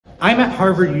I'm at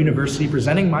Harvard University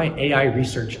presenting my AI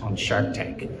research on Shark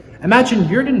Tank. Imagine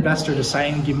you're an investor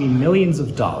deciding to give me millions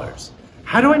of dollars.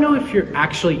 How do I know if you're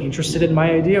actually interested in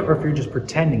my idea or if you're just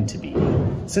pretending to be?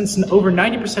 Since over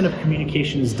 90% of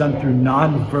communication is done through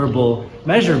non-verbal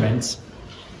measurements,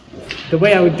 the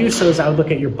way I would do so is I would look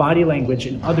at your body language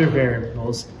and other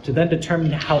variables to then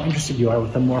determine how interested you are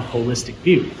with a more holistic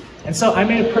view. And so I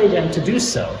made a program to do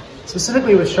so,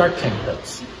 specifically with Shark Tank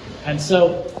clips. And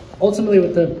so ultimately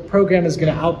what the program is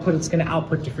going to output, it's going to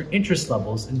output different interest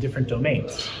levels in different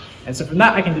domains. And so from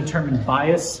that I can determine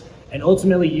bias and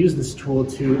ultimately use this tool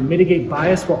to mitigate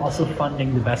bias while also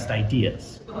funding the best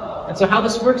ideas. And so how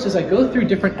this works is I go through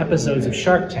different episodes of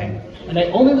Shark Tank and I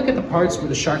only look at the parts where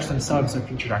the sharks themselves are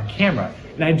featured on camera.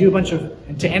 And I do a bunch of,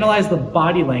 and to analyze the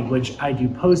body language, I do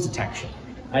pose detection.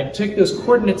 I took those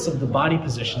coordinates of the body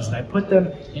positions and I put them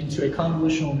into a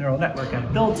convolutional neural network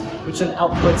I've built, which then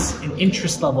outputs an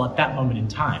interest level at that moment in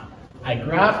time. I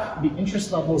graph the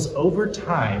interest levels over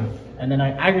time, and then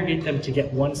I aggregate them to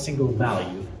get one single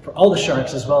value for all the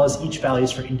sharks, as well as each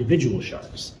values for individual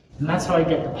sharks. And that's how I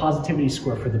get the positivity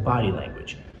score for the body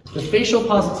language. The facial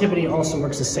positivity also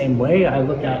works the same way. I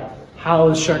look at how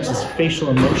the sharks' facial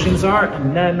emotions are,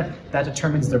 and then that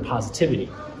determines their positivity.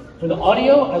 For the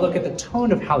audio, I look at the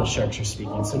tone of how the sharks are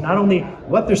speaking. So not only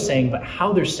what they're saying, but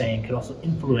how they're saying could also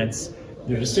influence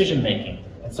their decision making.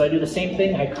 And so I do the same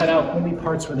thing. I cut out only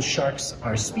parts where the sharks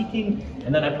are speaking,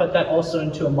 and then I put that also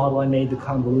into a model I made, the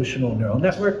convolutional neural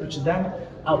network, which then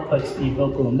outputs the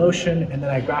vocal emotion, and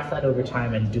then I graph that over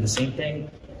time and do the same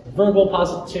thing. Verbal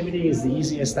positivity is the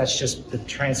easiest. That's just the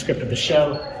transcript of the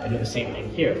show. I do the same thing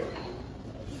here.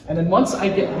 And then once I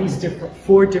get these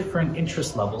four different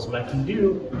interest levels, what I can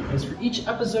do is for each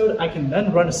episode, I can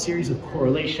then run a series of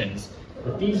correlations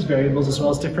with these variables as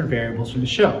well as different variables from the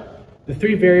show. The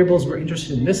three variables we're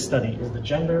interested in this study is the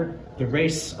gender, the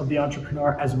race of the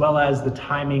entrepreneur, as well as the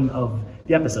timing of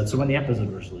the episode, so when the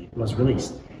episode was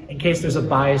released. In case there's a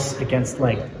bias against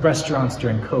like restaurants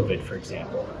during COVID, for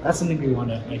example. That's something we want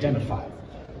to identify.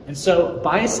 And so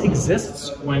bias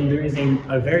exists when there is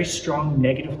a very strong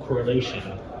negative correlation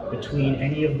between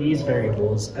any of these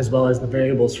variables as well as the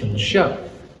variables from the show.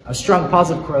 A strong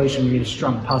positive correlation would mean a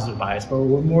strong positive bias, but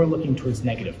we're more looking towards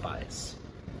negative bias.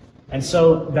 And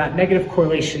so that negative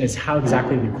correlation is how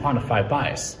exactly we quantify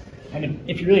bias. And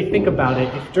if you really think about it,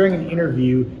 if during an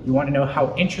interview you want to know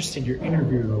how interested your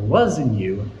interviewer was in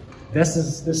you, this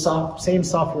same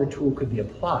software tool could be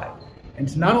applied. And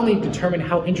to not only determine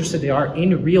how interested they are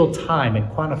in real time and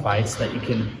quantify it so that you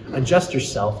can adjust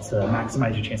yourself to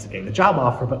maximize your chance of getting the job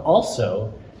offer, but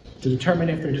also to determine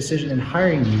if their decision in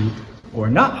hiring you or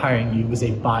not hiring you was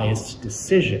a biased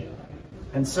decision.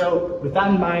 And so with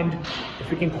that in mind, if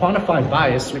we can quantify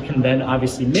bias, we can then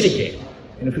obviously mitigate.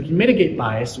 And if we can mitigate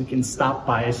bias, we can stop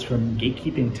bias from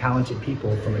gatekeeping talented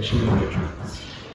people from achieving their dreams.